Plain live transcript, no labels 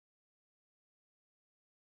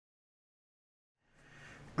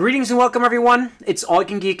Greetings and welcome, everyone. It's All You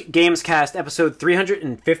Can Geek Gamescast, episode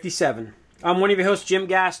 357. I'm one of your hosts, Jim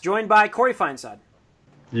Gass, joined by Corey Feinsod.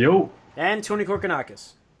 Yo. And Tony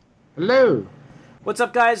Korkanakis. Hello. What's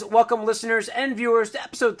up, guys? Welcome, listeners and viewers, to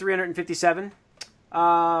episode 357.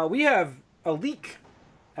 We have a leak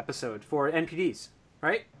episode for NPDs,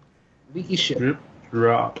 right? Leaky shit. Yep.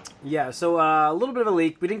 Drop. Yeah, so a little bit of a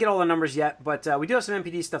leak. We didn't get all the numbers yet, but we do have some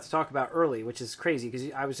NPD stuff to talk about early, which is crazy, because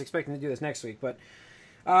I was expecting to do this next week, but...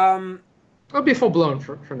 It'll be full-blown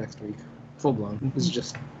for next week. Full-blown. This is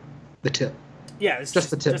just the tip. Yeah, it's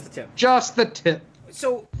just the tip. Just the tip. Just the tip.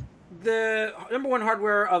 So, the number one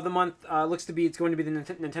hardware of the month looks to be, it's going to be the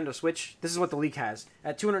Nintendo Switch. This is what the leak has,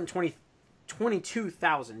 at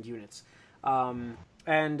 222,000 units. And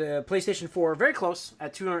PlayStation 4, very close,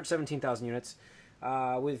 at 217,000 units,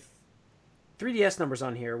 with 3DS numbers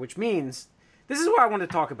on here, which means, this is what I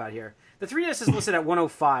wanted to talk about here. The 3DS is listed at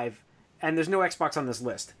 105, and there's no Xbox on this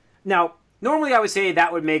list. Now, normally I would say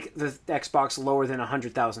that would make the Xbox lower than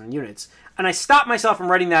 100,000 units. And I stopped myself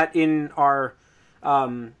from writing that in our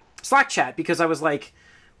Slack chat because I was like,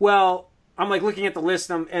 well, I'm like looking at the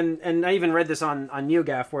list, and I even read this on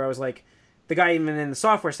NeoGAF where I was like, the guy even in the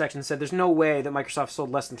software section said there's no way that Microsoft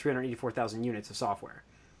sold less than 384,000 units of software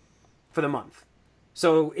for the month.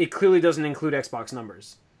 So it clearly doesn't include Xbox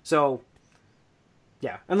numbers. So...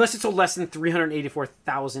 yeah, unless it sold less than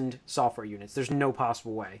 384,000 software units. There's no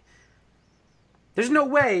possible way. There's no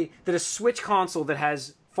way that a Switch console that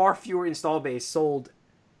has far fewer install base sold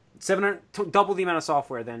double the amount of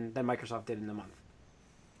software than Microsoft did in the month.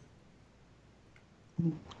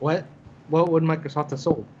 What would Microsoft have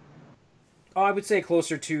sold? Oh, I would say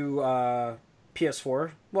closer to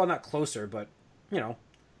PS4. Well, not closer, but,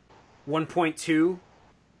 1.2. You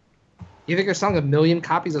think they're selling 1 million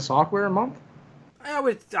copies of software a month? I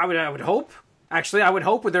would hope. Actually, I would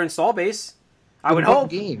hope with their install base. I would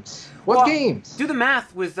hope. Games? What games? Do the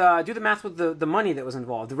math with the money that was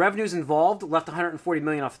involved. The revenues involved left 140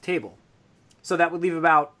 million off the table, so that would leave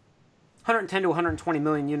about 110 to 120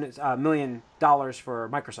 million dollars for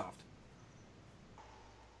Microsoft.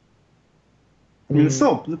 I mean,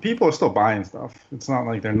 the people are still buying stuff. It's not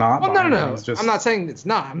like they're not. Well, buying no. It's just... I'm not saying it's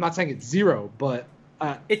not. I'm not saying it's zero, but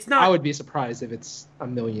it's not. I would be surprised if it's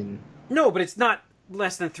 1 million. No, but it's not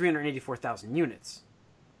less than 384,000 units.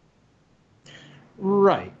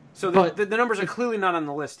 Right. So the numbers are clearly not on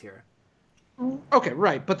the list here. Okay,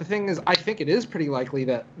 right. But the thing is, I think it is pretty likely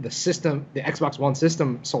that the Xbox One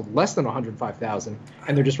system sold less than 105,000,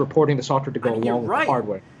 and they're just reporting the software to go along with the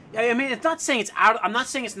hardware. I mean, it's not saying it's out. I'm not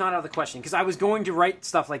saying it's not out of the question, because I was going to write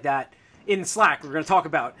stuff like that in Slack. We're going to talk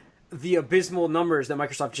about the abysmal numbers that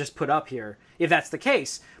Microsoft just put up here, if that's the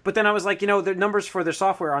case. But then I was like, the numbers for their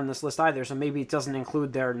software on this list either, so maybe it doesn't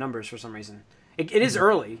include their numbers for some reason. It is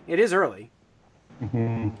early. It is early.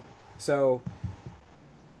 Mm-hmm. So,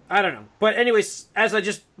 I don't know. But anyways, as I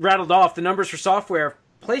just rattled off, the numbers for software,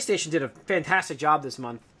 PlayStation did a fantastic job this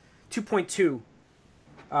month. 2.3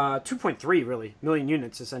 really, million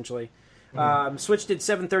units, essentially. Mm-hmm. Switch did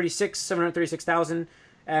 736,000,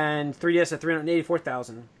 and 3DS at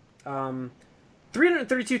 384,000.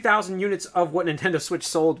 332,000 units of what Nintendo Switch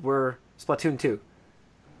sold were Splatoon 2.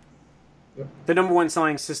 Yep. The number one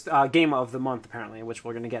selling game of the month, apparently, which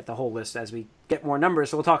we're going to get the whole list as we get more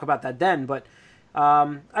numbers, so we'll talk about that then. But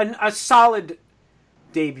a solid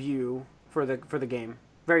debut for the game.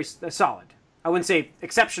 Very solid. I wouldn't say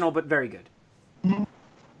exceptional, but very good. Mm-hmm.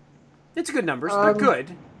 It's good numbers. They're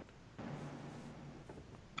good.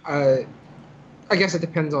 I guess it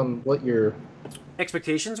depends on what your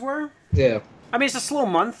expectations were. Yeah. I mean, it's a slow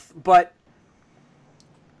month, but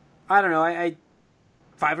I don't know.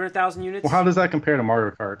 500,000 units. Well, how does that compare to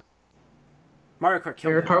Mario Kart? Mario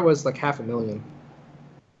Kart was like 500,000.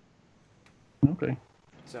 Okay.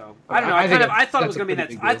 So I don't know. I thought it was going to be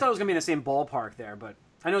I thought it was going to be in the same ballpark there, but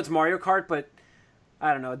I know it's Mario Kart, but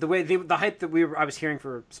I don't know the way the hype that I was hearing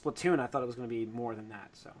for Splatoon. I thought it was going to be more than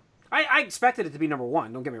that. So I expected it to be number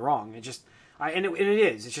one. Don't get me wrong. It just and it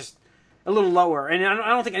is. It's just a little lower, and I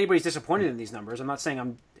don't think anybody's disappointed in these numbers. I'm not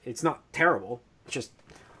saying it's not terrible. It's just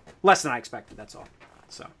less than I expected. That's all.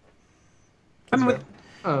 So, I mean,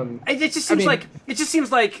 it just seems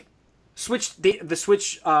like Switch the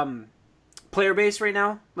Switch player base right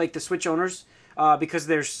now, like the Switch owners, because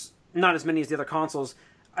there's not as many as the other consoles.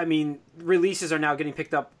 I mean, releases are now getting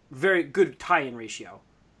picked up very good tie-in ratio,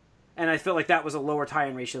 and I felt like that was a lower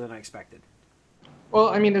tie-in ratio than I expected. Well,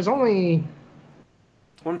 I mean, there's only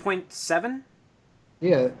 1.7.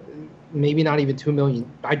 Yeah, maybe not even 2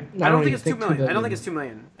 million. I don't think it's 2 million. I don't think it's 2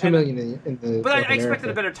 million. 2 million in the. But I expected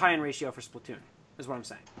a better tie-in ratio for Splatoon, is what I'm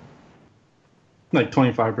saying. Like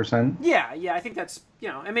 25%. Yeah, I think that's,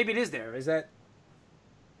 and maybe it is there. Is that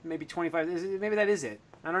maybe 25? Maybe that is it.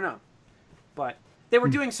 I don't know. But they were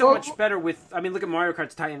doing so much better with, look at Mario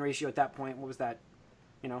Kart's tie-in ratio at that point. What was that?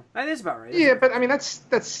 That is about right. Yeah, but that's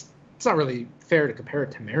it's not really fair to compare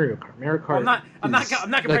it to Mario Kart. Mario Kart. Well, I'm not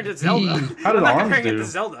comparing it to Zelda. How did I'm not ARMS comparing do? it to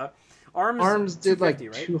Zelda. ARMS did like 250,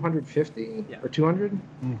 right? 250 Yeah. or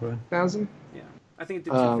 200,000. Yeah, I think it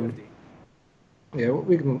did 250. Yeah,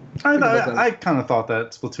 we can. I kind of thought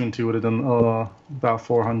that Splatoon 2 would have done about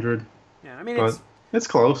 400. Yeah, but it's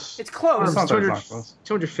close. It's close. It's not that it's not close.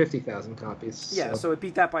 250,000 copies. Yeah, so it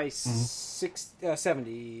beat that by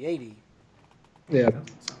 70, 80. Yeah.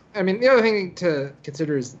 The other thing to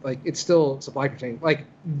consider is, like, it's still supply constrained. Like,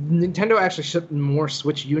 Nintendo actually shipped more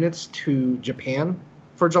Switch units to Japan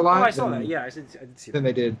for July. Oh, I saw that. Yeah, I did see that. Than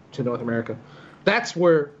they did to North America. That's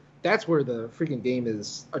where the freaking game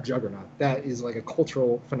is a juggernaut. That is like a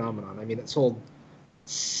cultural phenomenon. It sold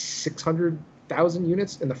 600,000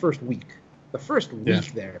 units in the first week. The first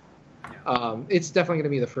week there. Yeah. It's definitely going to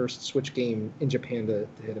be the first Switch game in Japan to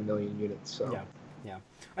hit 1 million units. So. Yeah.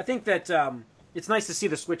 I think that it's nice to see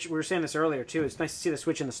the Switch. We were saying this earlier too. It's nice to see the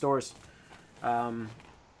Switch in the stores. Available.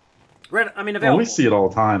 We see it all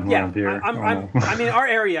the time around here. Our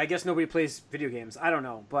area. I guess nobody plays video games. I don't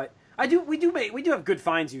know, but we do have good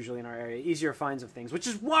finds usually in our area. Easier finds of things, which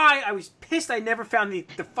is why I was pissed I never found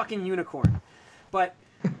the fucking unicorn. But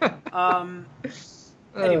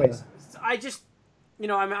anyways, I just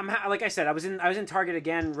I'm like I said, I was in Target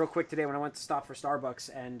again real quick today when I went to stop for Starbucks,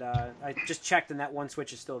 and I just checked, and that one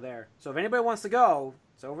Switch is still there. So if anybody wants to go,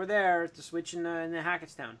 it's over there. The Switch in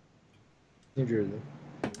Hackettstown, New Jersey.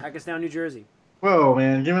 Hackettstown, New Jersey. Whoa,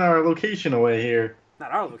 man, giving our location away here.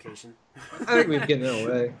 Not our location. I think we've given it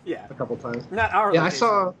away. Yeah, a couple times. Not our. Yeah, location.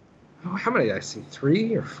 I saw. How many did I see?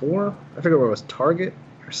 3 or 4? I forget where it was. Target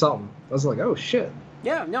or something. I was like, oh shit.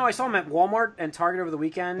 Yeah, no, I saw them at Walmart and Target over the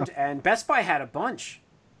weekend, and Best Buy had a bunch.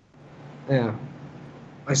 Yeah.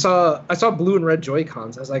 I saw blue and red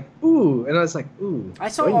Joy-Cons. I was like, ooh, and I was like, ooh. I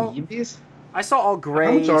saw all these. I saw all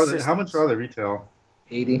gray. How much are they retail?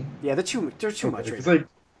 80. Yeah, they're too much. Right? It's like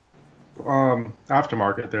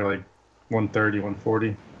aftermarket. They're like 130,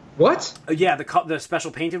 140. What? Yeah, the special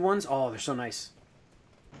painted ones. Oh, they're so nice.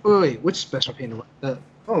 Wait, which special painted one?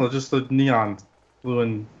 Oh, just the neon blue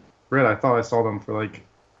and red. I thought I saw them for like.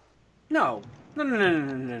 No.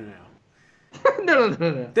 No.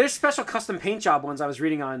 There's special custom paint job ones I was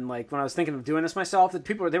reading on, like, when I was thinking of doing this myself, that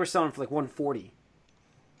they were selling for like 140.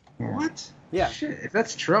 What? Yeah. Shit, if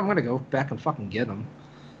that's true, I'm gonna go back and fucking get them.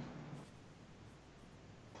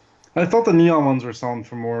 I thought the neon ones were selling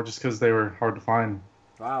for more just because they were hard to find.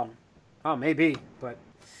 Wow. Oh, maybe, but.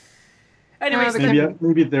 Anyways,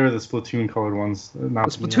 maybe they were the Splatoon colored ones. Not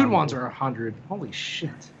the Splatoon ones are 100. Holy shit.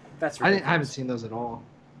 That's ridiculous. I haven't seen those at all.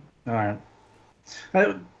 All right.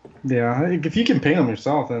 If you can paint them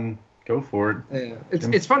yourself, then go for it. Yeah,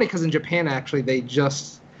 it's funny because in Japan actually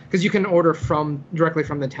because you can order directly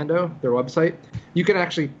from Nintendo, their website. You can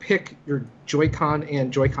actually pick your Joy-Con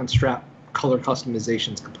and Joy-Con strap color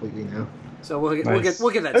customizations completely now. So we'll get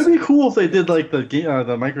that. It'd be cool if they did like the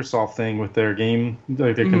Microsoft thing with their game,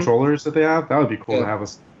 like their controllers that they have. That would be cool to have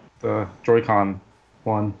the Joy-Con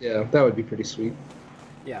one. Yeah, that would be pretty sweet.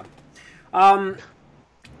 Yeah.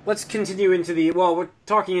 Let's continue into we're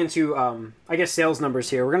talking into, I guess, sales numbers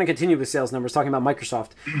here. We're going to continue with sales numbers, talking about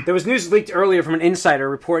Microsoft. There was news leaked earlier from an insider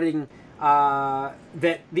reporting that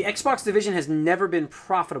the Xbox division has never been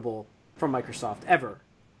profitable from Microsoft, ever.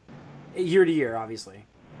 Year to year, obviously.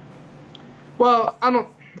 Well, I don't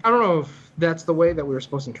know if that's the way that we were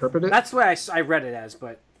supposed to interpret it. That's the way I read it as,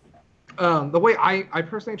 but... the way I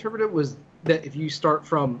personally interpret it was that if you start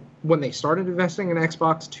from when they started investing in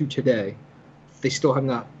Xbox to today, they still have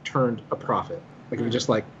not turned a profit. Like, if you're just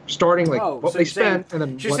like starting what they spent and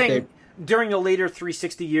then what they... During the later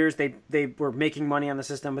 360 years, they were making money on the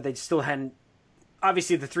system, but they still hadn't...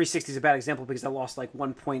 Obviously, the 360 is a bad example because they lost like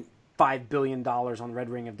 $1.5 billion on Red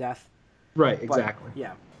Ring of Death. Right, exactly. But,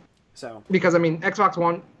 yeah. So because Xbox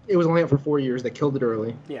One, it was only out for 4 years. They killed it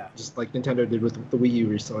early. Yeah. Just like Nintendo did with the Wii U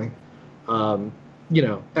recently.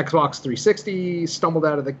 Xbox 360 stumbled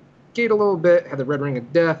out of the gate a little bit, had the Red Ring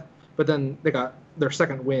of Death, but then they got their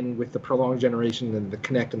second win with the prolonged generation and the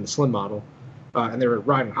Kinect and the Slim model, and they were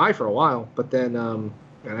riding high for a while. But then on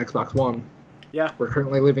Xbox One, we're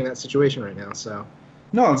currently living that situation right now. So.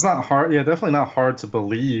 No, it's not hard. Yeah, definitely not hard to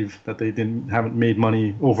believe that they haven't made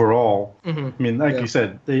money overall. Mm-hmm. I mean, like you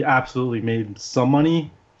said, they absolutely made some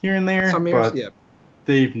money here and there, some years,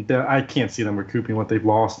 but I can't see them recouping what they've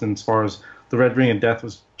lost. And as far as the Red Ring of Death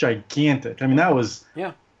was gigantic. I mean, that was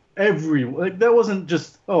that wasn't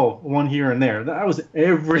just one here and there. That was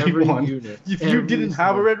everyone. Every unit. If you didn't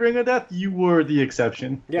have a red ring of death, you were the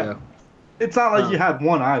exception. Yeah. It's not like you had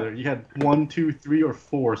one either. You had 1, 2, 3, or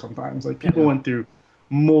 4 sometimes. Like people went through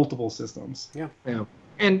multiple systems. Yeah.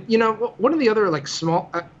 And one of the other like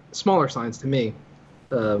smaller signs to me,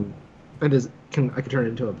 and I could turn it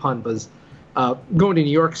into a pun, was going to New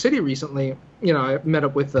York City recently. I met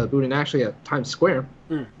up with Boone and Ashley at Times Square,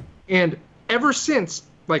 and ever since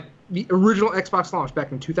like the original Xbox launch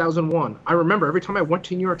back in 2001, I remember every time I went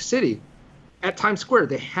to New York City, at Times Square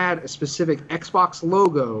they had a specific Xbox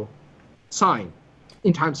logo sign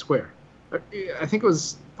in Times Square. I think it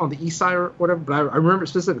was on the east side or whatever, but I remember it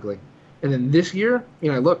specifically. And then this year,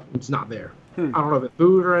 I looked, it's not there. I don't know if it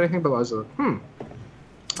moved or anything, but I was like,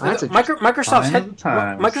 That's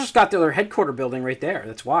Microsoft's got their headquarter building right there.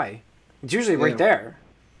 That's why. It's usually right there.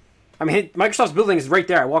 I mean, Microsoft's building is right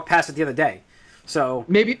there. I walked past it the other day. So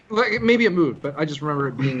maybe it moved, but I just remember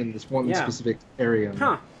it being in this one specific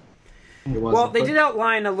area. Well, they did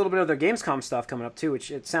outline a little bit of their Gamescom stuff coming up too,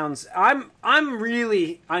 which it sounds. I'm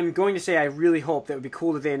going to say I really hope that it would be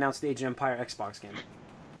cool that they announced the Age of Empire Xbox game.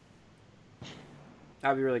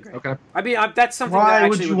 That'd be really great. Okay. I mean, that's something. Why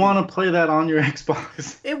would you want to play that on your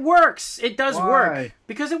Xbox? It works. It does work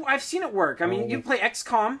because I've seen it work. I mean, you play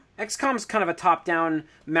XCOM. XCOM's kind of a top-down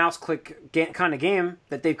mouse-click kind of game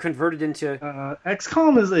that they've converted into.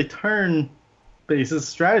 XCOM is a turn-based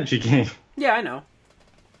strategy game. Yeah, I know.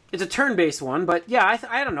 It's a turn-based one, but yeah,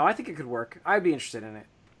 I don't know. I think it could work. I'd be interested in it.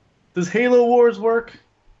 Does Halo Wars work?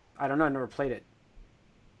 I don't know. I never played it.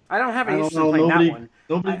 I don't have any interest in playing that one.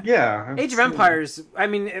 Age of Empires, I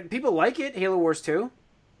mean, people like it. Halo Wars 2.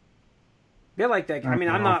 They like that. I mean,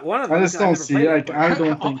 I'm not one of them. I just don't see it. I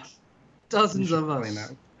don't think... Dozens of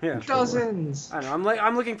us. Yeah. Dozens. I don't know.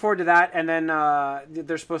 I'm looking forward to that, and then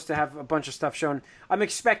they're supposed to have a bunch of stuff shown. I'm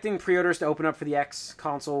expecting pre-orders to open up for the X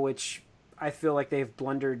console, which I feel like they've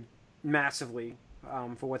blundered massively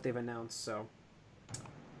for what they've announced. So,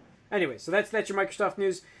 anyway, so that's your Microsoft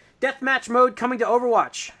news. Deathmatch mode coming to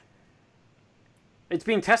Overwatch. It's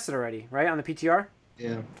being tested already, right, on the PTR?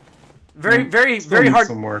 Yeah. Very hard.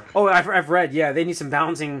 Some work. Oh, I've read. Yeah, they need some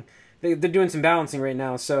balancing. They're doing some balancing right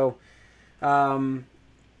now. So, I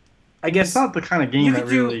guess it's not the kind of game that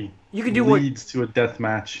really leads to a death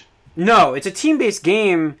match. No, it's a team-based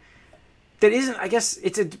game that isn't. I guess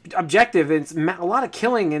it's an objective. And it's a lot of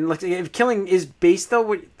killing, and like if killing is based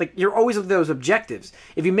though, like you're always with those objectives.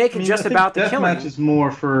 If you make it just about the killing, deathmatch is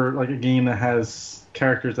more for like a game that has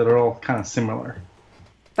characters that are all kind of similar.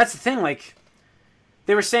 That's the thing. Like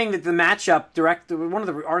they were saying that the matchup one of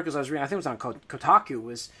the articles I was reading, I think it was on Kotaku,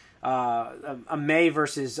 was a Mei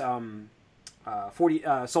versus 40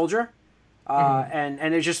 Soldier,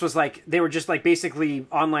 and it just was like they were just like basically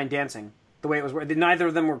online dancing. The way it was, neither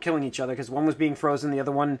of them were killing each other because one was being frozen, the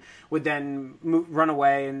other one would then run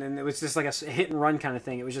away, and then it was just like a hit and run kind of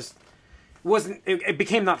thing. It was just it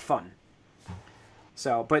became not fun.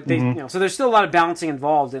 So, but they so there's still a lot of balancing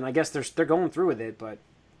involved, and I guess they're going through with it, but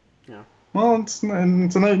Well, it's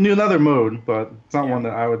another mode, but it's not one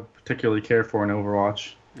that I would particularly care for in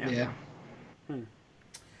Overwatch. Yeah.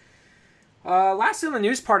 Lastly, on the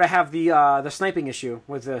news part, I have the sniping issue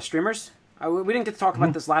with the streamers. We didn't get to talk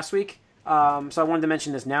about this last week, so I wanted to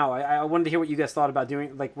mention this now. I wanted to hear what you guys thought about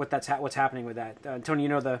doing, like what's happening with that. Tony, you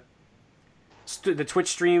know the Twitch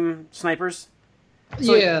stream snipers?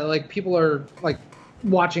 So, like people are like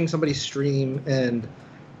watching somebody stream and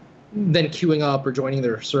then queuing up or joining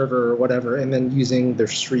their server or whatever, and then using their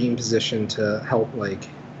stream position to help like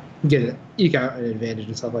eke out an advantage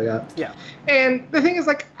and stuff like that. Yeah. And the thing is,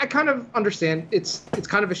 like, I kind of understand it's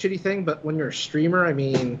kind of a shitty thing, but when you're a streamer, I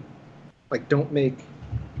mean, like, don't make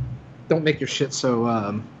your shit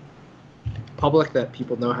so public that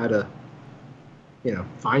people know how to,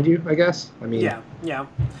 find you, I guess. I mean, yeah.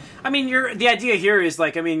 I mean, the idea here is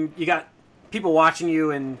like, I mean, you got people watching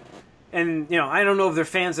you, and I don't know if they're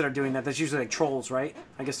fans that are doing that. That's usually like trolls, right?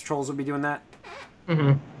 I guess the trolls would be doing that.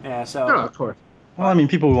 Mm-hmm. Yeah. So. No, of course. Well, I mean,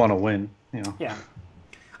 people who want to win, Yeah.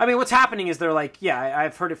 I mean, what's happening is they're like,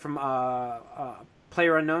 I've heard it from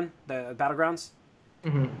Player Unknown, the Battlegrounds.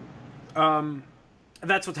 Mm-hmm.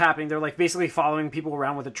 That's what's happening. They're like basically following people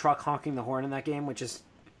around with a truck honking the horn in that game, which is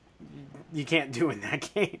you can't do in that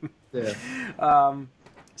game. Yeah.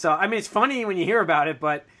 So I mean, it's funny when you hear about it,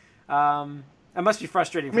 but it must be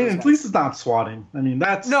frustrating. I mean, at least it's not swatting. I mean,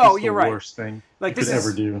 that's the worst thing you could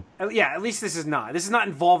ever do. Yeah, at least this is not. This is not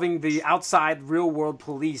involving the outside real world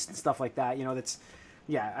police and stuff like that.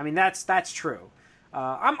 I mean, that's true.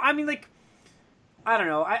 I mean, like, I don't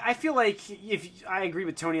know. I feel like if I agree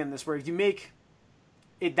with Tony on this, where if you make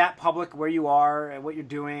it that public where you are and what you're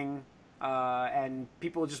doing, and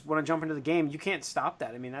people just want to jump into the game, you can't stop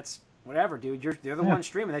that. I mean, that's whatever, dude. You're the one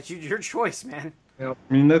streaming. That's your choice, man. Yep.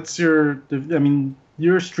 I mean,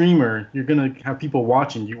 you're a streamer. You're gonna have people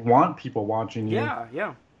watching. You want people watching you.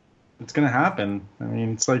 Yeah. It's gonna happen. I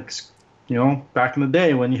mean, it's like, back in the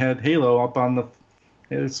day when you had Halo up on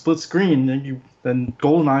the split screen, then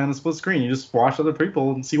GoldenEye on the split screen. You just watch other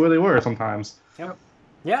people and see where they were sometimes. Yep.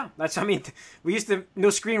 Yeah, we used to,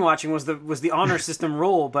 no screen watching was the honor system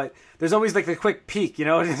rule, but there's always like the quick peek,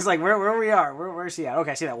 it's like where we are, where's he at?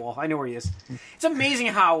 Okay, I see that wall, I know where he is. It's amazing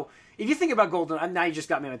how, if you think about Golden, now you just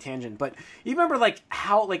got me on a tangent, but you remember like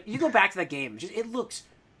how, like, you go back to that game, it looks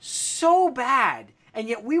so bad, and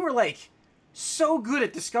yet we were like so good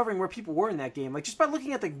at discovering where people were in that game, like just by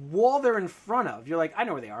looking at the wall they're in front of, you're like, I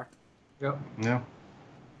know where they are. Yep. Yeah.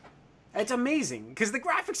 It's amazing because the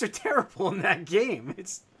graphics are terrible in that game.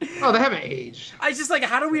 They haven't aged. I just like,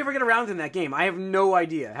 how do we ever get around in that game? I have no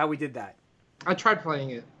idea how we did that. I tried playing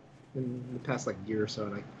it in the past year or so,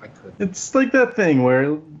 and I couldn't. It's like that thing where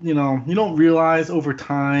you don't realize over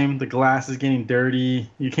time the glass is getting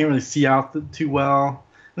dirty. You can't really see out too well,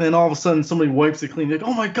 and then all of a sudden somebody wipes it clean. You're like,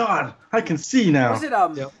 oh my god, I can see now. Was it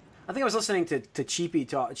Yep. I think I was listening to Cheapy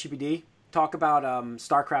D talk about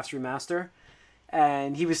StarCraft's remaster.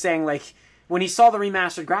 And he was saying, like, when he saw the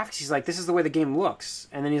remastered graphics, he's like, this is the way the game looks.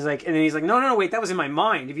 And then he's like, no, wait, that was in my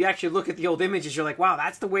mind. If you actually look at the old images, you're like, wow,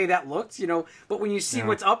 that's the way that looked, But when you see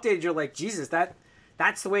what's updated, you're like, Jesus,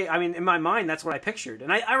 that's the way, I mean, in my mind, that's what I pictured.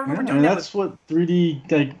 And I remember doing that. That's what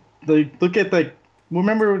 3D, look at,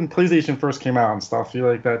 remember when PlayStation first came out and stuff,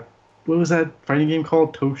 you're like that. What was that fighting game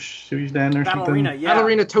called? Toshinden or Battle something? Arena, yeah. Battle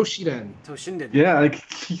Arena Toshinden. Yeah, like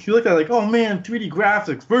you look at it like, oh man, 3D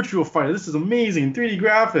graphics, Virtual Fighter, this is amazing, 3D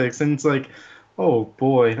graphics, and it's like, oh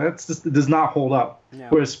boy, it does not hold up. Yeah.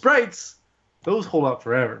 Whereas sprites, those hold up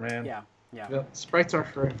forever, man. Yeah. Yep, sprites are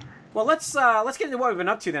forever. Well, let's get into what we've been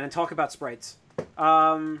up to then and talk about sprites.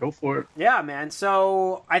 Go for it. Yeah, man.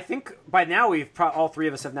 So I think by now all three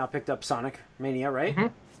of us have now picked up Sonic Mania, right? Mm-hmm.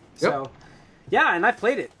 Yep. So yeah, and I've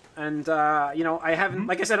played it. And, I haven't,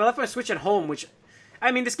 like I said, I left my Switch at home, which,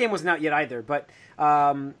 I mean, this game wasn't out yet either, but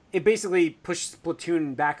it basically pushed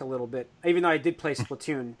Splatoon back a little bit, even though I did play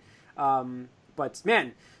Splatoon. But,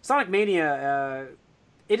 man, Sonic Mania,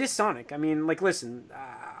 it is Sonic. I mean, like, listen,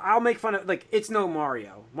 I'll make fun of, like, it's no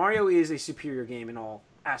Mario. Mario is a superior game in all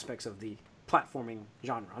aspects of the platforming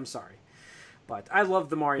genre. I'm sorry. But I love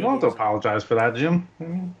the Mario games. You don't have to apologize for that, Jim.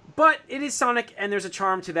 But it is Sonic, and there's a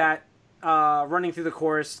charm to that. Running through the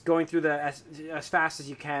course, going through as fast as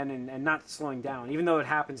you can, and not slowing down, even though it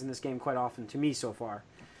happens in this game quite often to me so far.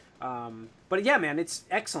 But yeah, man, it's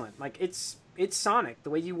excellent. Like, it's Sonic,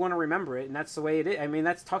 the way you want to remember it, and that's the way it is. I mean,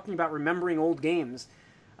 that's talking about remembering old games.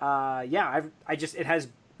 It has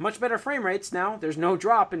much better frame rates now. There's no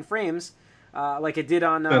drop in frames, like it did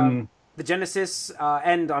on the Genesis,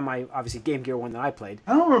 and on my, obviously, Game Gear one that I played.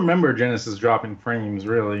 I don't remember Genesis dropping frames,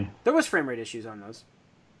 really. There was frame rate issues on those.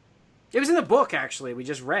 It was in the book, actually. We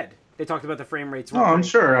just read. They talked about the frame rates. No, I'm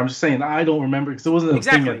sure. I'm just saying I don't remember because it wasn't a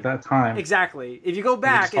thing at that time. Exactly. If you go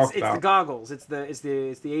back, it's the goggles. It's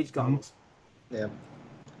the age goggles. Yeah.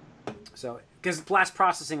 So, because blast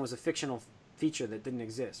processing was a fictional feature that didn't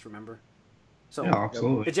exist. Remember? So yeah,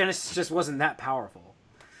 absolutely. The Genesis just wasn't that powerful.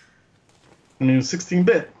 I mean, it was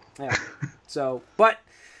 16-bit. Yeah. So, but,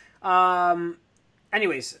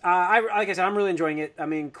 anyways, like I said, I'm really enjoying it. I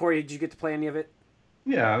mean, Corey, did you get to play any of it?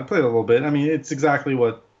 Yeah, I played a little bit. I mean, it's exactly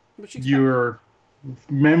what your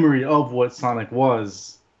memory of what Sonic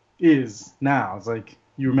is now. It's like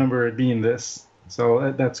you remember it being this.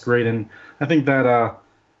 So that's great. And I think that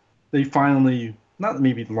they finally, not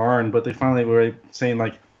maybe learned, but they finally were saying,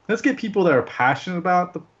 like, let's get people that are passionate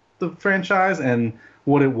about the franchise and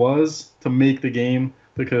what it was to make the game,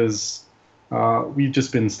 because we've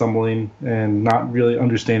just been stumbling and not really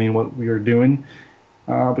understanding what we were doing.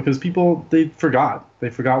 Because people, they forgot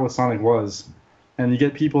what Sonic was. And you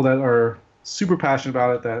get people that are super passionate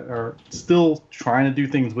about it, that are still trying to do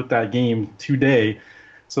things with that game today.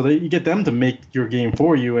 So you get them to make your game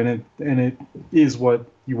for you, and it is what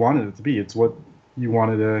you wanted it to be. It's what you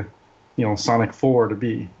wanted Sonic 4 to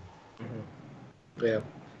be. Mm-hmm. Yeah.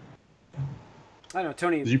 I don't know,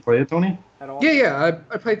 Tony. Did you play it, Tony? At all? Yeah.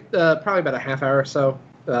 I played probably about a half hour or so.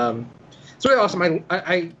 It's really awesome.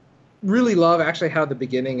 I really love actually how the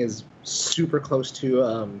beginning is super close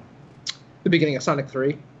to the beginning of Sonic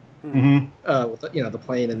 3. Mm-hmm. With the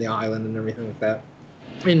plane and the island and everything like that.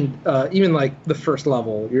 And even like the first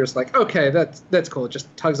level, you're just like, okay, that's cool. It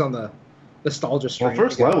just tugs on the nostalgia string. Well,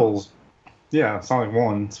 first levels, yeah, Sonic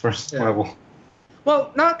 1's first level.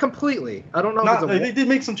 Well, not completely. I don't know. Not, they did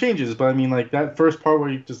make some changes, but I mean, like that first part where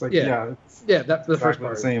you just like, it's that's the first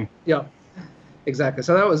part. The same. Yeah, exactly.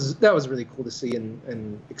 So that was really cool to see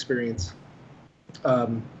and experience. I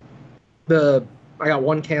got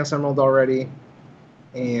one Chaos Emerald already,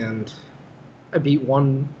 and I beat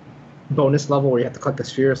one bonus level where you have to collect the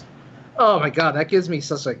spheres. Oh my god, that gives me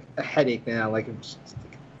such like a headache now. Like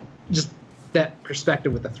just that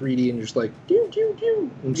perspective with the 3D and just like do.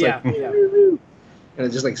 And it's like, and it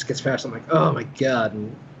just like gets fast. I'm like, oh my god.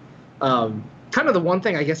 And kind of the one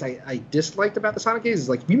thing I guess I disliked about the Sonic games is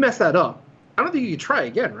like, you mess that up, I don't think you can try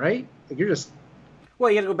again, right? Like you're just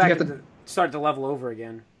you got to go back and start the level over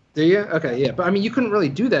again. Do you? Okay, yeah, but I mean, you couldn't really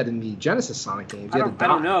do that in the Genesis Sonic games. I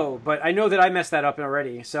don't know, but I know that I messed that up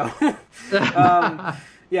already. So, I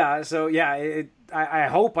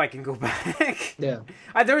hope I can go back. Yeah,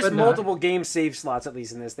 there's multiple game save slots at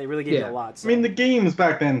least in this. They really gave it a lot. So. I mean, the games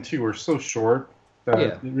back then too were so short that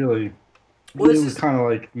it really. Well, it was kind of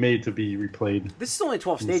like made to be replayed. This is only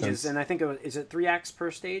 12 stages, and I think is it 3 acts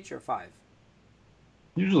per stage or 5?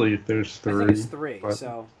 Usually there's 3. I think it's 3.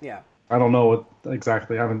 So yeah. I don't know what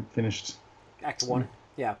exactly. I haven't finished Act 1.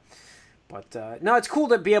 Yeah, but no, it's cool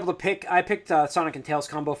to be able to pick. I picked Sonic and Tails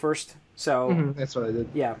combo first, so that's what I did.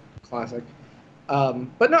 Yeah, classic.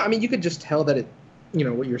 But no, I mean, you could just tell that it,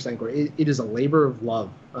 what you're saying, Corey, it is a labor of love.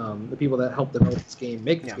 The people that helped develop this game,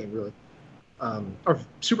 make this game, really, are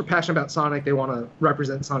super passionate about Sonic. They want to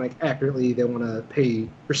represent Sonic accurately. They want to pay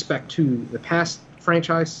respect to the past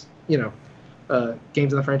franchise, games in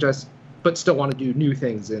the franchise, but still want to do new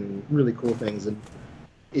things and really cool things. And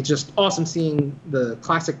it's just awesome seeing the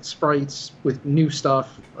classic sprites with new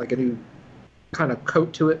stuff, like a new kind of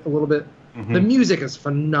coat to it a little bit. Mm-hmm. The music is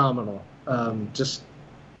phenomenal. Just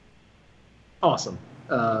awesome.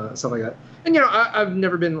 Stuff like that. And, I've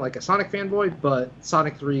never been like a Sonic fanboy, but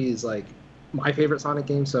Sonic 3 is like my favorite Sonic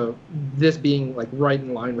game. So this being like right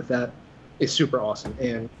in line with that is super awesome.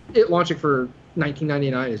 And it launching for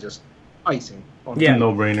 $19.99 is just icing. Yeah,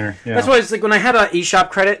 no-brainer. Yeah. That's why it's like when I had an eShop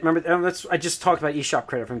credit. Remember, I just talked about eShop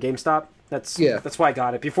credit from GameStop. That's why I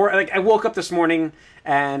got it. Before, like, I woke up this morning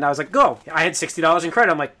and I was like, "Go!" I had $60 in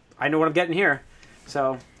credit. I'm like, I know what I'm getting here.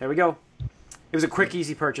 So there we go. It was a quick,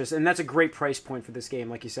 easy purchase, and that's a great price point for this game.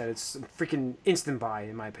 Like you said, it's a freaking instant buy,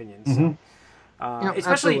 in my opinion. So,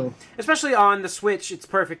 especially on the Switch, it's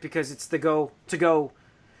perfect because it's the go-to-go.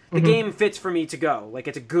 The game fits for me to go. Like,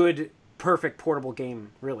 it's a good, perfect portable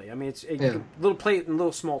game. Really, I mean, it's you can little play it in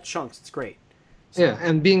little small chunks. It's great. So. Yeah,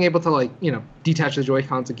 and being able to detach the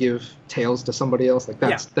Joy-Con to give Tails to somebody else, like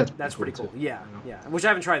that's pretty cool. Yeah, which I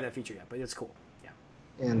haven't tried that feature yet, but it's cool.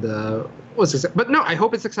 And but no, I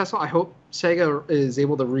hope it's successful. I hope Sega is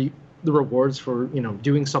able to reap the rewards for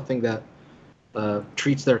doing something that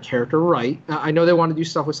treats their character right. I know they want to do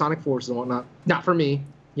stuff with Sonic Forces and whatnot. Not for me,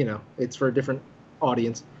 it's for a different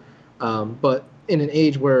audience. But in an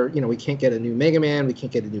age where we can't get a new Mega Man, we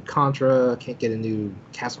can't get a new Contra, can't get a new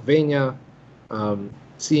Castlevania,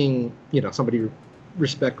 seeing somebody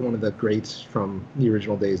respect one of the greats from the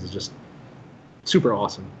original days is just super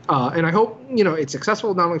awesome. And I hope, it's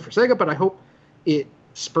successful not only for Sega, but I hope it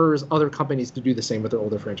spurs other companies to do the same with their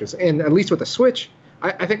older franchises. And at least with the Switch,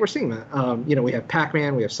 I think we're seeing that. We have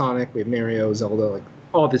Pac-Man, we have Sonic, we have Mario, Zelda, like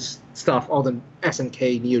all this stuff, all the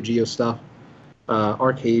SNK, Neo Geo stuff,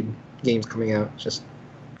 arcade games coming out. Just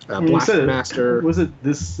Blaster Master. It was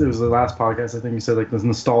the last podcast, I think you said, like, this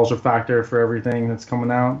nostalgia factor for everything that's coming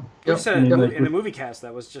out. You said in the movie cast,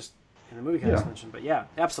 that was just... in the movie cast mentioned, but yeah,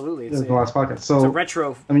 absolutely. It's the last podcast. So it's a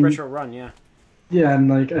retro run, yeah. Yeah, and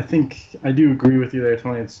like I think I do agree with you there,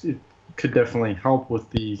 Tony. It could definitely help with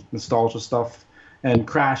the nostalgia stuff, and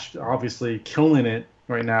Crash obviously killing it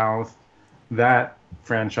right now with that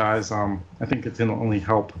franchise. I think it's gonna only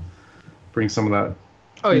help bring some of that.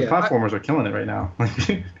 Oh yeah, platformers are killing it right now.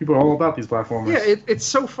 People are all about these platformers. Yeah, it's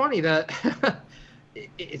so funny that.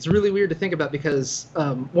 It's really weird to think about because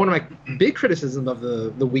one of my big criticisms of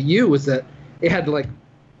the Wii U was that it had like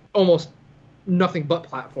almost nothing but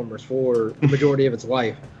platformers for the majority of its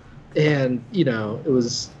life, and it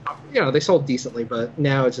was they sold decently, but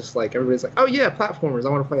now it's just like everybody's like, oh yeah, platformers, I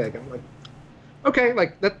want to play that game. I'm like, okay,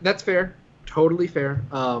 like that's fair, totally fair.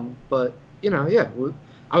 But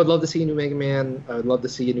I would love to see a new Mega Man. I would love to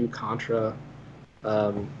see a new Contra,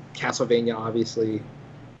 Castlevania, obviously,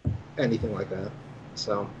 anything like that.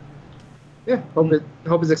 So, yeah, hope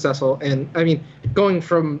it's successful. And I mean, going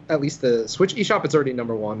from at least the Switch eShop, it's already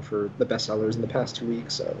 #1 for the bestsellers in the past 2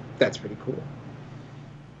 weeks. So that's pretty cool.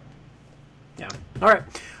 Yeah. All right.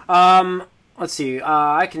 Let's see.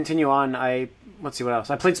 I continue on. Let's see what else.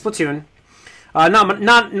 I played Splatoon.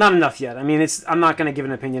 Not enough yet. I mean, I'm not going to give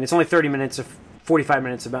an opinion. It's only 30 minutes of 45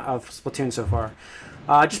 minutes of Splatoon so far.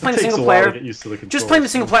 Just playing It the takes single a while player. to get used to the Just playing the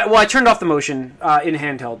single player. Well, I turned off the motion in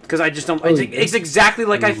handheld because I just don't. It's exactly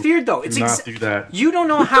like I feared, though. It's do not do that. You don't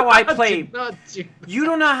know how I play. Do not do- You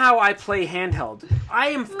don't know how I play handheld. I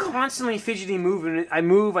am constantly fidgety moving. I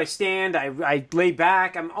move, I stand, I lay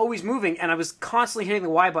back. I'm always moving, and I was constantly hitting the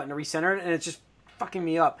Y button to recenter it, and it's just fucking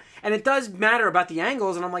me up. And it does matter about the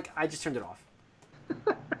angles, and I'm like, I just turned it off.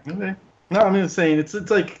 Okay. No, I'm just saying it's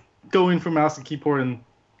like going from mouse and keyboard and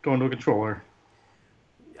going to a controller.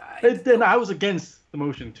 Then I was against the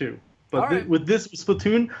motion too, but Right. with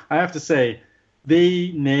Splatoon, I have to say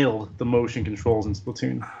they nailed the motion controls in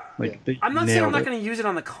Splatoon. Like they I'm not saying I'm nailed not it. going to use it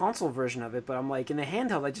on the console version of it, but I'm like in the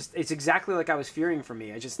handheld. It's exactly like I was fearing for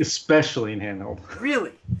me. Especially in handheld.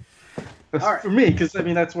 Really. That's All right. for me because I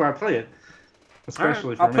mean that's where I play it.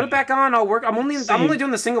 Especially for I'll me. put it back on. I'll work. I'm only doing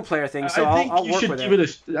the single player thing, so I'll work with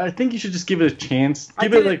it. I think you should just give it a chance. I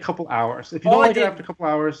Give did it like it- a couple hours. If you All don't I like it did- after a couple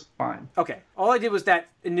hours, fine. Okay. All I did was that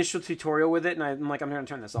initial tutorial with it, and I'm like, I'm going to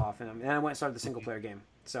turn this off, and I went and started the single player game.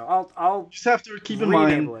 So I'll Just have to keep in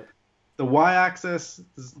re-enable mind it. the y-axis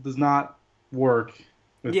does not work.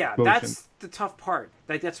 With Yeah, motion. that's the tough part.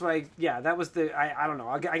 Like that's what that was the I don't know.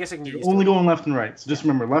 I guess I can get You're used only to it. going left and right. So just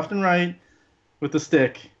remember left and right with the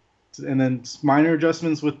stick, and then minor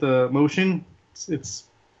adjustments with the motion. It's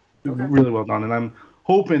Okay. really well done, and I'm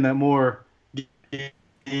hoping that more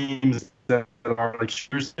games that are like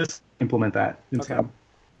shooters implement that Okay.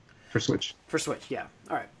 for Switch. For Switch, yeah.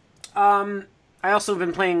 All right. I also have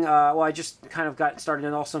been playing. Well, I just kind of got started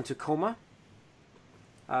in also into Coma.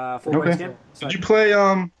 Full price game. So Did you play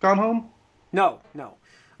Gone Home? No.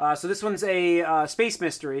 So this one's a space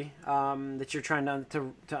mystery that you're trying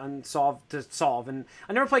to solve. And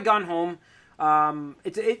I never played Gone Home.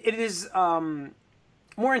 It is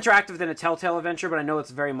more interactive than a Telltale adventure, but I know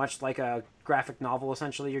it's very much like a graphic novel.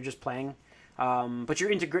 Essentially, you're just playing, but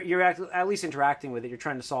you're at least interacting with it. You're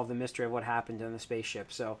trying to solve the mystery of what happened in the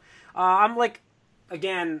spaceship. So I'm like,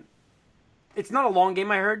 again, it's not a long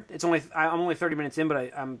game. I heard I'm only 30 minutes in,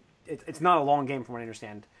 but it's not a long game from what I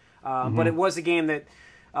understand. But it was a game that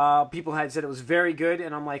people had said it was very good,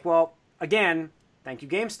 and I'm like, well, again, thank you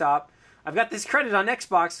GameStop. I've got this credit on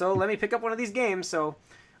Xbox, so let me pick up one of these games. So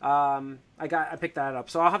I picked that up.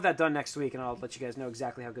 So I'll have that done next week, and I'll let you guys know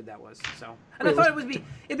exactly how good that was. So, and I thought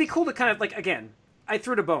it'd be cool to kind of like, again, I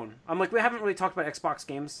threw it a bone. I'm like, we haven't really talked about Xbox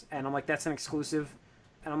games, and I'm like, that's an exclusive,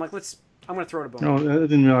 and I'm like, I'm gonna throw it a bone. No, I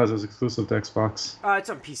didn't realize it was exclusive to Xbox. It's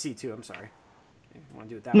on PC too. I'm sorry. You want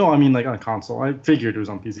to do it that way? No, I mean like on a console. I figured it was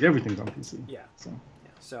on PC. Everything's on PC. Yeah. So.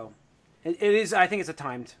 So it is. I think it's a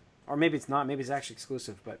timed, or maybe it's not. Maybe it's actually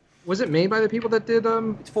exclusive, but Was it made by the people that did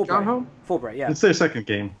it's Fulbright. Gone Home? Fulbright, yeah. It's their second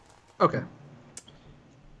game. Okay.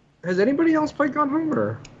 Has anybody else played Gone Home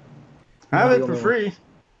or? Have the it for only one? free.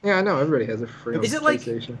 Yeah, I know everybody has it for free. Is on it like-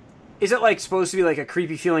 PlayStation. Is it like supposed to be like a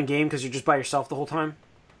creepy feeling game because you're just by yourself the whole time?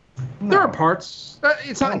 There are parts.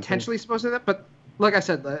 It's not I don't intentionally supposed to do that, but like I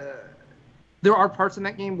said, there are parts in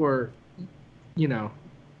that game where,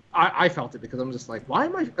 I felt it because I'm just like, why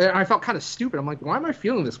am I? I felt kind of stupid. I'm like, why am I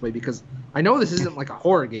feeling this way? Because I know this isn't like a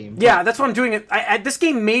horror game. Yeah, that's what I'm doing. This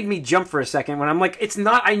game made me jump for a second when I'm like, it's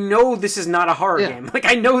not. I know this is not a horror game. Like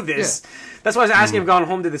I know this. That's why I was asking if Gone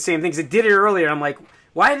Home did the same things. It did it earlier. I'm like,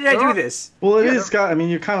 why did I do this? Well, it is got. I mean,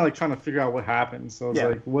 you're kind of like trying to figure out what happened. So it's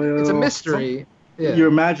like, well, It's a mystery. Yeah. Your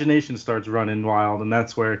imagination starts running wild, and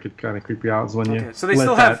that's where it could kind of creep you out. Is when you So they let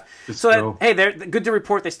still that have. just So go. hey, they're good to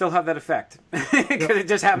report. They still have that effect because it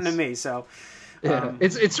just happened to me. So Yeah,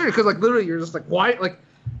 it's true because like literally you're just like why like,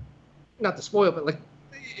 not to spoil, but like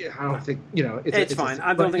I don't think It's fine.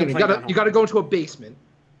 I don't think I'm you playing gotta Gone you gotta go into a basement.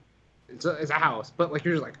 It's a house, but like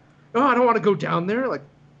you're just like, oh, I don't want to go down there. Like,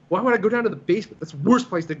 why would I go down to the basement? That's the worst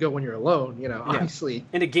place to go when you're alone. Obviously.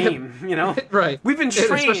 in a game, Right. We've been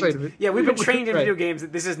Especially trained. Yeah, we've been trained in right. video games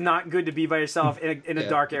that this is not good to be by yourself in a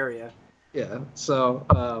dark area. Yeah.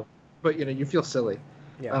 So, but you feel silly.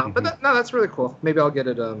 Yeah. But that's really cool. Maybe I'll get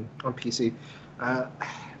it on PC,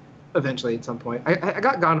 eventually at some point. I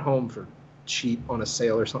got Gone Home for cheap on a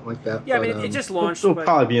sale or something like that. Yeah, but, I mean, it just launched. It'll but-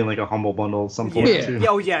 probably be in like a humble bundle at some point Yeah. too. Yeah,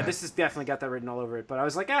 oh yeah, this has definitely got that written all over it. But I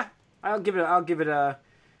was like, I'll give it a,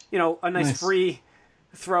 a nice free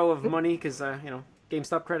throw of money because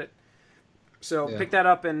GameStop credit. So Yeah. pick that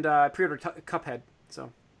up and pre-order Cuphead.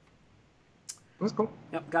 So That's cool.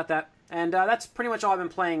 yep, got that. And that's pretty much all I've been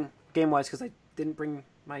playing game wise because I didn't bring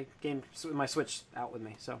my Switch out with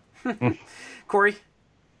me. So Corey.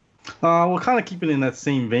 Well, kind of keeping in that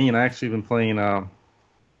same vein, I actually been playing.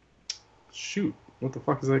 Shoot, what the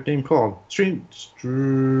fuck is that game called? Strange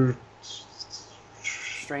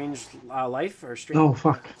Strange Life or Strange. Oh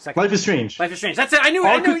fuck! Life is Strange. Life is Strange. That's it. I knew.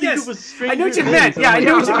 All I knew. Yes. I knew what you meant. Yeah, I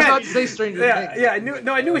knew what you meant. I was about to say Stranger Things. Yeah. I knew.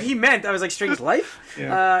 No, I knew what he meant. I was like Strange Life.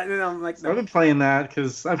 Yeah. And then I'm like, no. I've been playing that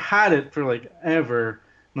because I've had it for like ever,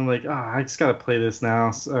 and I'm like, I just gotta play this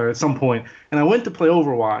now or at some point. And I went to play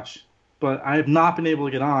Overwatch, but I have not been able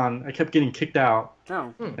to get on. I kept getting kicked out.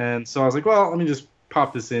 Oh. And so I was like, well, let me just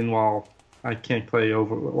pop this in while I can't play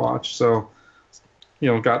Overwatch. So,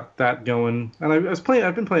 got that going. And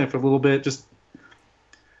I've been playing it for a little bit, just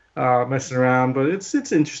messing around. But it's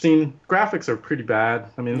interesting. Graphics are pretty bad.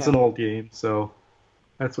 I mean, it's an old game, so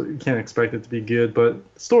that's what you can't expect it to be good.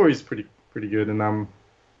 But the story's pretty good, and I'm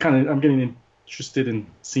getting interested in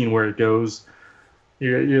seeing where it goes.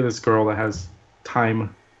 You're this girl that has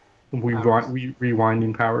time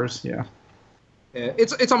rewinding powers. Yeah. Yeah,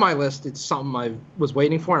 it's on my list. It's something I was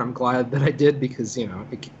waiting for, and I'm glad that I did because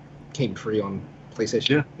it came free on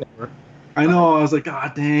PlayStation. Yeah. I know. I was like,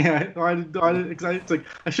 God dang! I didn't. It's like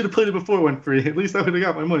I should have played it before it went free. At least I would have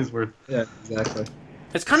got my money's worth. Yeah, exactly.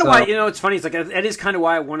 It's kind of why it's funny. It's like it is kind of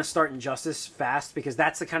why I want to start Injustice fast because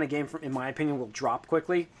that's the kind of game, in my opinion, will drop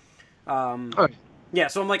quickly. Yeah.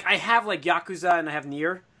 So I'm like, I have like Yakuza and I have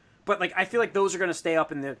Nier, but like I feel like those are going to stay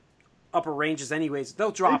up in the upper ranges anyways.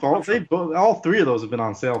 They'll drop. All three of those have been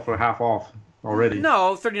on sale for half off already.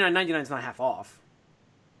 No, $39.99 is not half off.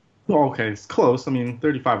 Oh, okay, it's close. I mean,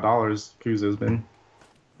 $35 Yakuza's been.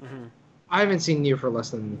 Mm-hmm. I haven't seen Nier for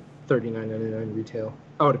less than $39.99 retail.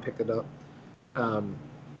 I would have picked it up.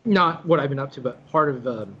 Not what I've been up to, but part of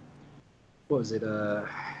what was it?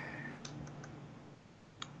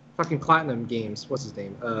 Fucking Platinum Games. What's his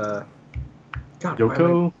name? God,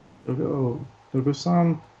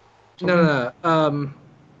 Yoko-san. No.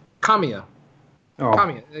 Kamiya. Oh.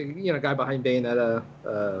 Kamiya, guy behind Bayonetta,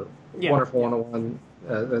 Wonderful 101.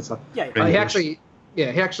 That stuff. He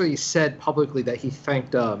actually said publicly that he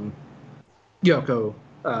thanked Yoko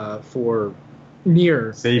for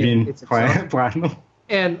Nier saving Platinum.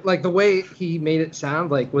 And like the way he made it sound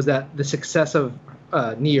like was that the success of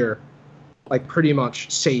Nier, like pretty much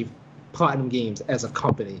saved Platinum Games as a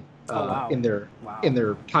company in their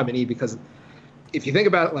time of need because if you think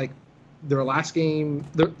about it, like their last game,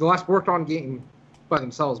 the last worked on game by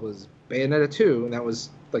themselves was Bayonetta 2, and that was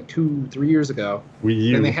like 2-3 years ago.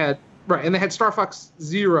 And they had Star Fox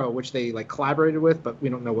Zero, which they like collaborated with, but we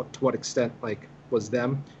don't know to what extent like was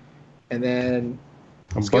them. And then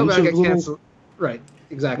Scalebound got canceled. Right,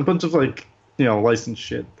 exactly. A bunch of like licensed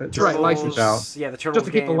shit. That's licensed out. Yeah, the Turtles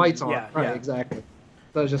just to keep the lights on. Yeah, Exactly.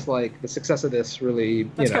 So it's just like the success of this really.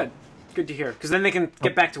 That's good. Good to hear because then they can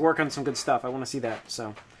get back to work on some good stuff. I want to see that.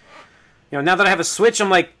 So, now that I have a Switch, I'm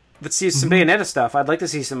like, let's see some Bayonetta stuff. I'd like to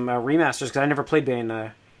see some remasters because I never played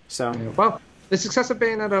Bayonetta. So, well, the success of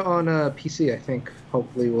Bayonetta on PC, I think,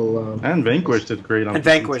 hopefully will. And Vanquish did great on. And PC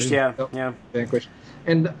Vanquish, too. yeah. Vanquish,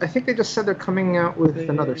 and I think they just said they're coming out with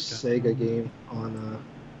another Sega game on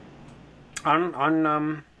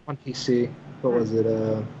PC. What was it?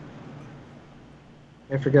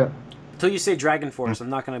 I forget. Until you say Dragon Force, I'm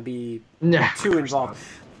not going to be too involved.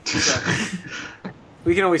 So,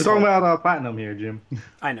 we can always. We're talking about Platinum here, Jim.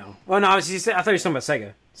 I know. Well, no, I thought you were talking about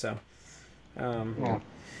Sega. So.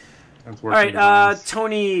 That's all right,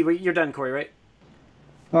 Tony, you're done, Corey, right?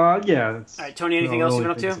 Yeah. All right, Tony, anything else you've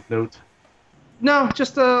been up to? Note. No,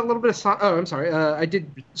 just a little bit of Sonic. Oh, I'm sorry. I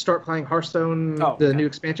did start playing Hearthstone, new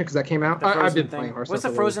expansion, because that came out. I've been playing Hearthstone. What's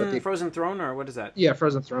the Frozen Throne, or what is that? Yeah,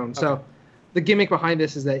 Frozen Throne. Okay. So the gimmick behind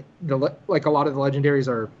this is that a lot of the legendaries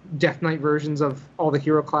are Death Knight versions of all the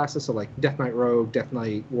hero classes. So like Death Knight Rogue, Death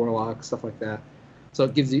Knight Warlock, stuff like that. So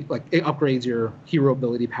it gives you it upgrades your hero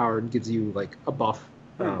ability power and gives you like a buff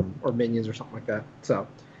or minions or something like that. So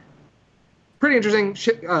pretty interesting.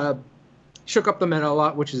 Shook up the meta a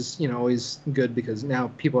lot, which is always good because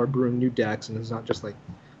now people are brewing new decks and it's not just like,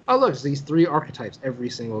 oh look, it's these 3 archetypes every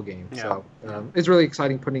single game. Yeah. So it's really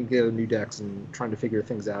exciting putting together new decks and trying to figure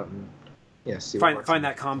things out and see find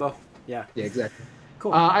that combo. Yeah. Yeah, exactly.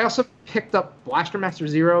 Cool. I also picked up Blaster Master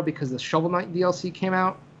Zero because the Shovel Knight DLC came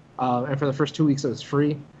out, and for the first 2 weeks it was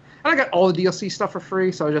free, and I got all the DLC stuff for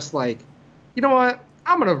free. So I was just like, you know what,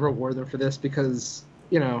 I'm gonna reward them for this because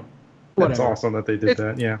whatever. That's awesome that they did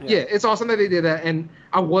that. Yeah, it's awesome that they did that. And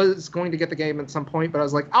I was going to get the game at some point, but I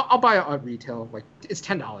was like, I'll buy it at retail. Like, it's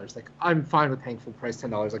 $10. Like, I'm fine with paying full price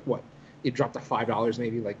 $10. Like, what? It dropped to $5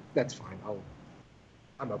 maybe. Like, that's fine.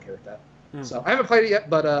 I'm okay with that. So I haven't played it yet,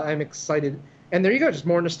 but I'm excited. And there you go, just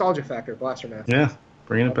more nostalgia factor, Blaster Master. Yeah,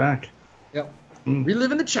 bringing it back. Yep.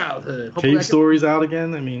 Reliving the childhood. Cave Story's out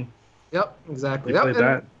again. I mean. Yep, exactly. Played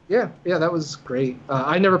that. Yeah, that was great.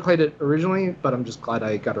 I never played it originally, but I'm just glad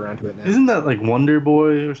I got around to it now. Isn't that like Wonder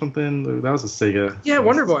Boy or something? That was a Sega. Yeah,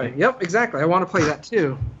 Wonder Boy. Yep, exactly. I want to play that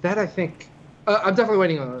too. That I think I'm definitely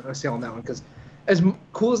waiting on a sale on that one because as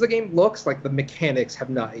cool as the game looks, like the mechanics have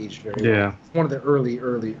not aged very well. Yeah. It's one of the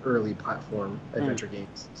early platform adventure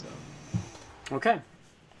games. So. Okay.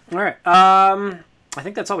 All right. I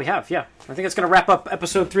think that's all we have. Yeah. I think that's going to wrap up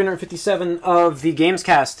episode 357 of the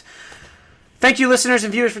Gamescast. Thank you, listeners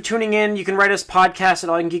and viewers, for tuning in. You can write us podcast at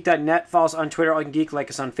allyoucangeek.net. Follow us on Twitter, allyoucangeek. Like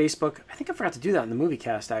us on Facebook. I think I forgot to do that in the movie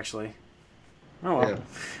cast, actually. Oh, well. Yeah.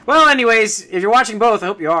 Well, anyways, if you're watching both, I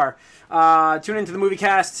hope you are. Tune into the movie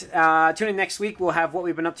cast. Tune in next week. We'll have what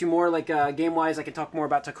we've been up to more, like game-wise. I can talk more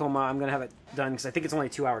about Tacoma. I'm going to have it done because I think it's only a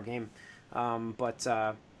 2-hour game. Yeah,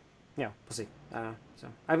 we'll see. So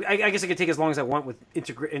I guess I could take as long as I want with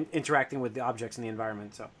interacting with the objects in the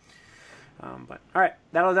environment. So, but all right,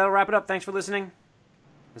 that'll wrap it up. Thanks for listening.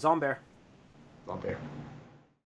 Zombear. Zombear.